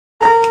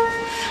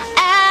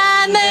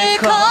and they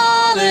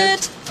call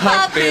it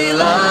puppy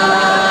love.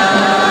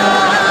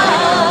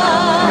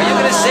 Are you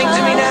gonna sing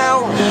to me now?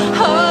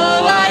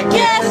 Oh, I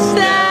guess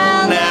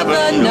they'll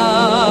never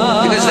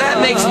know. Because that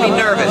makes me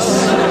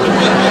nervous.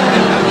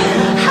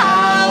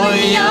 How a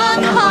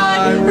young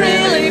heart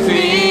really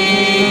feels,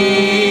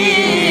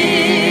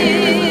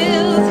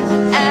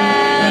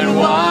 and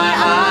why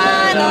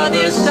I love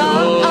you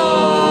so.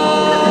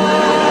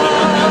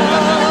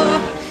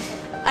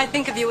 I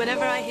think of you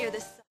whenever I hear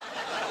this.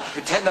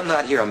 Pretend I'm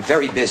not here. I'm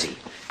very busy.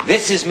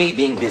 This is me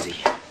being busy.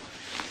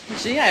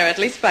 Gee, I at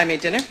least buy me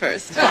dinner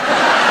first.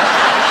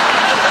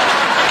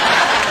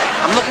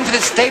 I'm looking for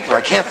this stapler.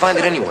 I can't find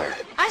it anywhere.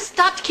 I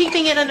stopped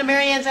keeping it under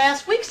Maryann's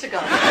ass weeks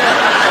ago.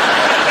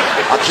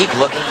 I'll keep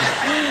looking.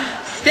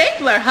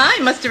 Stapler, huh?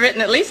 I must have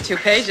written at least 2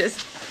 pages.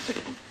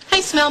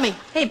 Hey, smell me.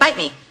 Hey, bite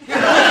me. No,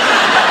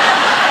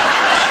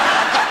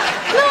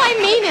 I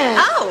mean it.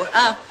 Oh,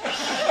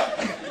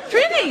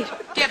 pretty.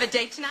 Do you have a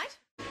date tonight?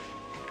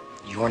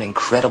 You're an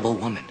incredible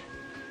woman,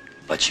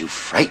 but you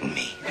frighten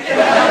me.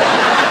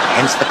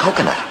 Hence the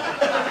coconut.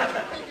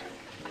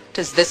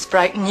 Does this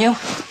frighten you?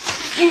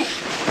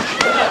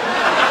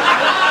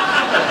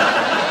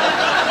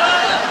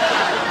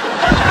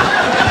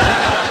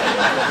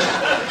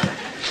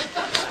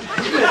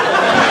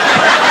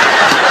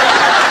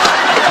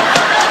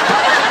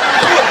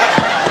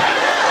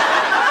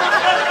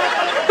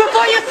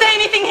 Before you say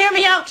anything, hear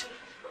me out.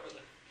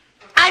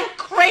 I'm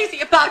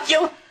crazy about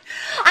you.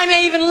 I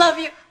may even love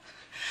you.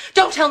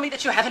 Don't tell me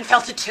that you haven't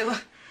felt it too.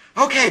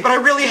 Okay, but I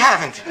really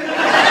haven't.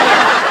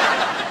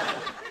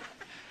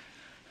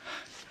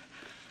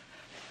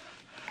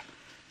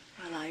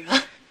 Well,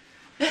 Ira,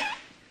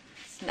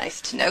 it's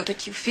nice to know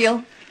that you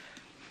feel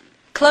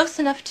close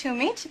enough to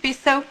me to be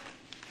so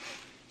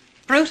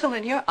brutal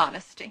in your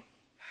honesty.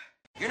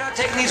 You're not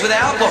taking these with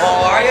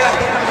alcohol, are you?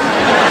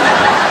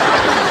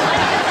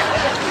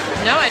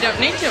 No, I don't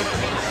need to.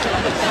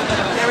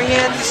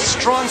 Maryann, this is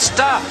strong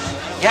stuff.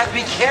 You have to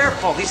be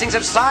careful. These things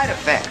have side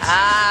effects.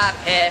 Ah,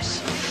 pish.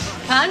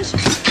 Punch?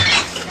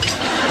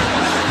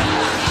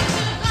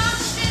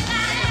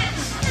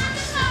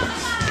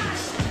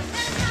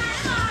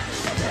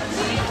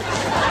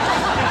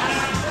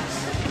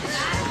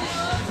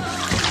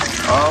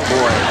 Oh,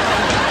 boy.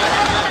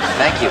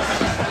 Thank you.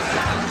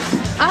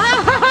 Oh,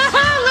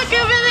 look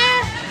over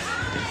there.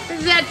 This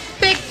is that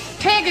big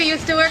pig who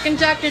used to work in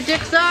Dr.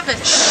 Dick's office.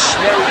 Shh,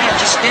 Maryann,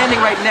 she's standing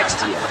right next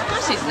to you. No,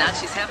 she's not.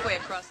 She's halfway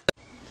across.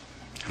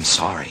 I'm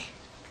sorry.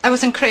 I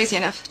wasn't crazy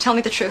enough. Tell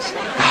me the truth.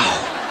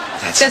 Oh,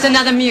 that's... There's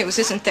another muse,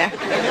 isn't there?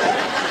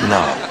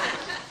 No,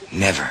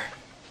 never.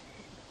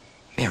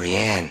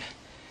 Maryann,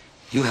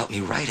 you helped me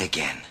write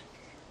again.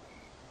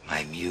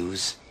 My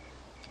muse.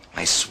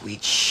 My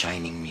sweet,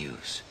 shining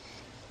muse.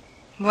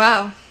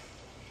 Wow.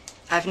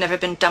 I've never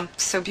been dumped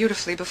so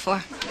beautifully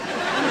before.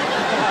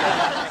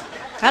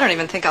 I don't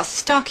even think I'll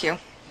stalk you.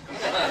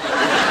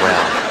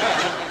 Well,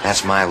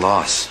 that's my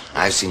loss.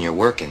 I've seen your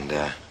work, and,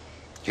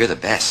 you're the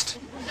best.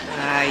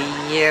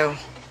 You.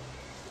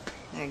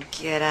 Now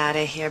get out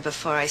of here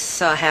before I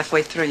saw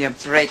halfway through your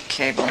brake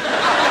cable.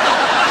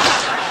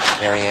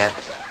 Maryann.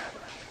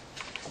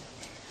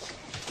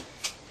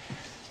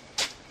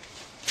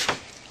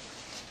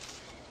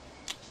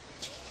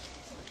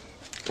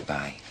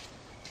 Goodbye.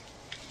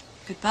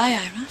 Goodbye,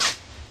 Ira.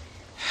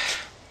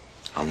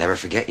 I'll never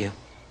forget you.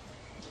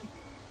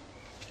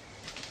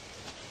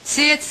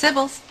 See you at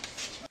Cybill's.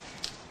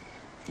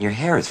 Your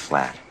hair is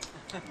flat.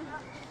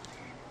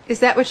 Is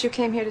that what you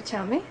came here to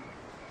tell me?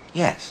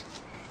 Yes.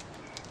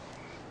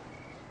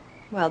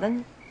 Well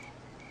then,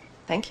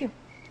 thank you.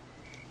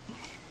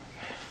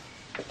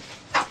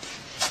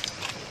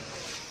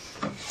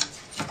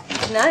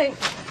 Good night.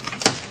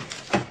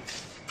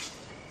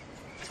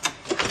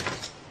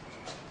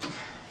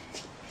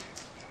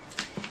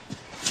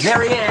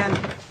 Maryann!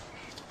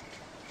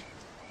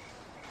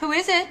 Who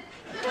is it?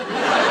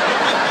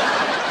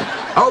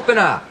 Open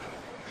up!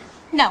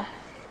 No.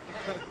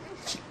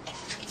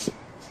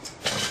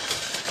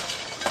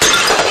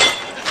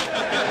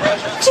 What are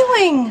you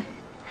doing?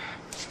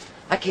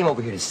 I came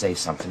over here to say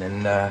something,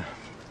 and, I'm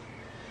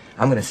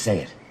gonna say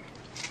it.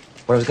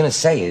 What I was gonna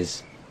say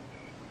is,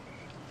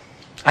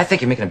 I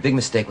think you're making a big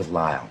mistake with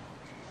Lyle.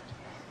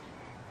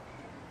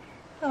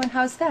 Oh, and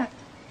how's that?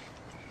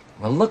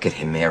 Well, look at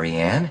him,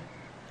 Maryann.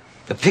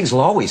 The pigs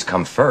will always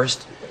come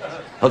first.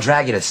 He'll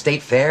drag you to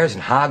state fairs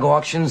and hog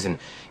auctions and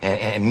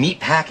meat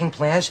packing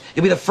plants.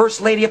 You'll be the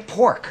first lady of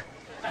pork.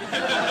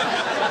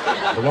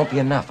 But it won't be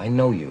enough. I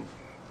know you.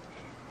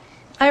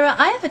 Ira,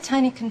 I have a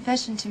tiny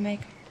confession to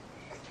make.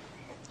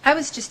 I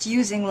was just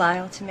using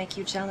Lyle to make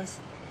you jealous.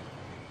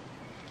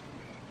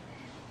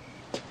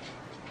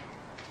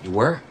 You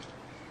were?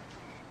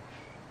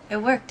 It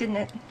worked, didn't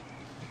it?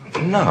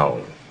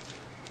 No.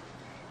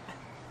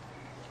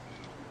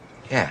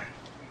 Yeah.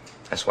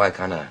 That's why I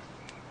kind of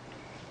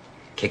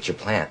kicked your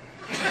plant.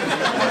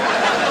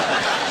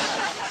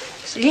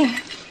 Gee.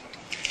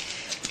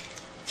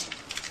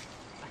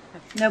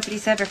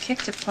 Nobody's ever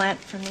kicked a plant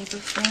for me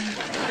before.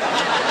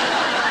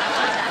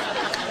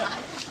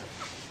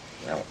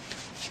 Well,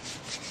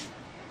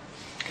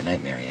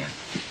 night, Maryann.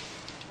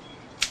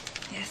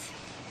 Yes.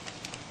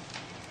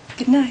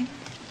 Good night.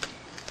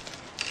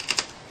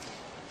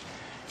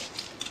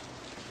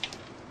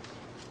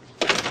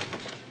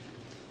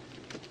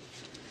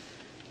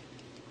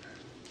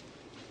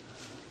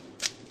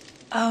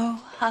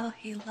 Oh, how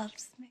he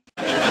loves me.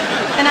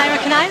 And Ira,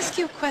 can I ask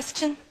you a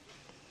question?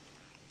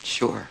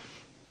 Sure.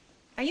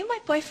 Are you my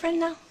boyfriend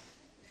now?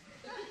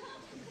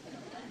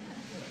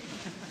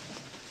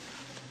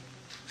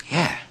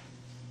 Yeah.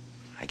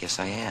 I guess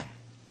I am.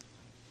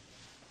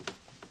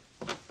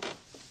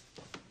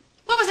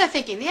 What was I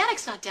thinking? The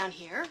attic's not down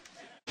here.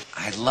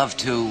 I'd love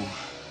to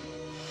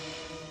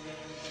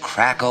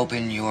crack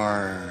open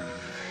your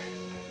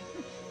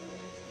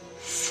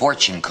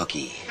fortune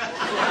cookie.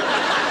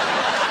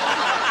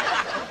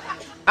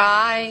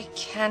 I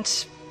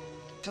can't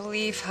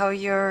believe how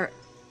your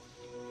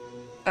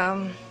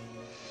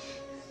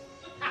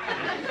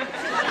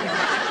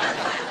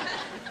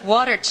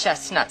water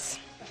chestnuts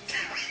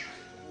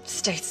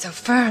stayed so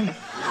firm.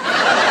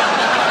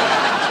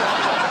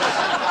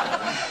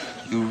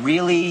 You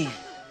really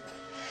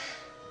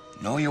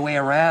know your way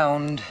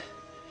around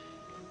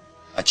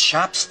a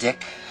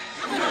chopstick.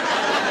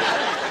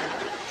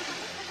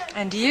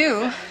 And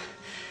you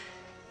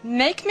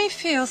make me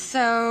feel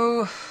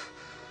so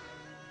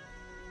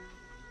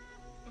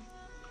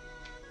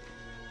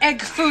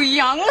egg foo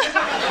young.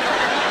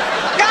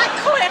 God,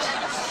 quit!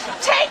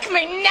 Take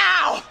me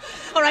now,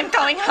 or I'm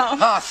going home.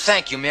 Oh,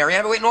 thank you, Maryann.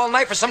 I've been waiting all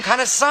night for some kind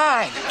of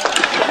sign.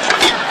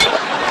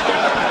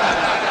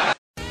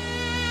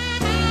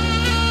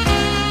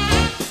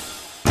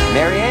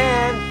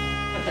 Maryann!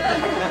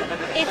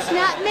 It's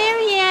not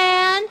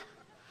Maryann.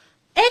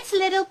 It's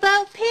Little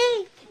Bo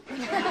Peep.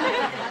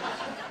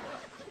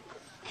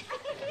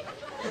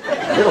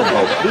 Little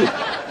Bo Peep.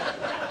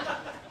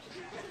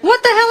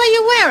 What the hell are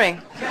you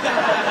wearing?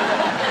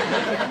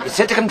 You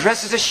said to come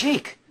dressed as a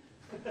sheik.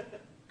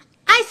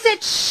 I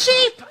said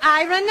sheep,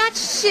 Ira, not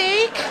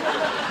chic.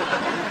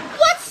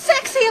 What's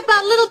sexy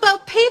about Little Bo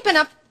Peep and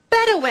a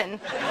Bedouin?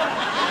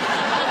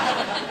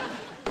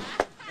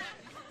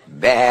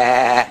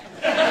 Bah.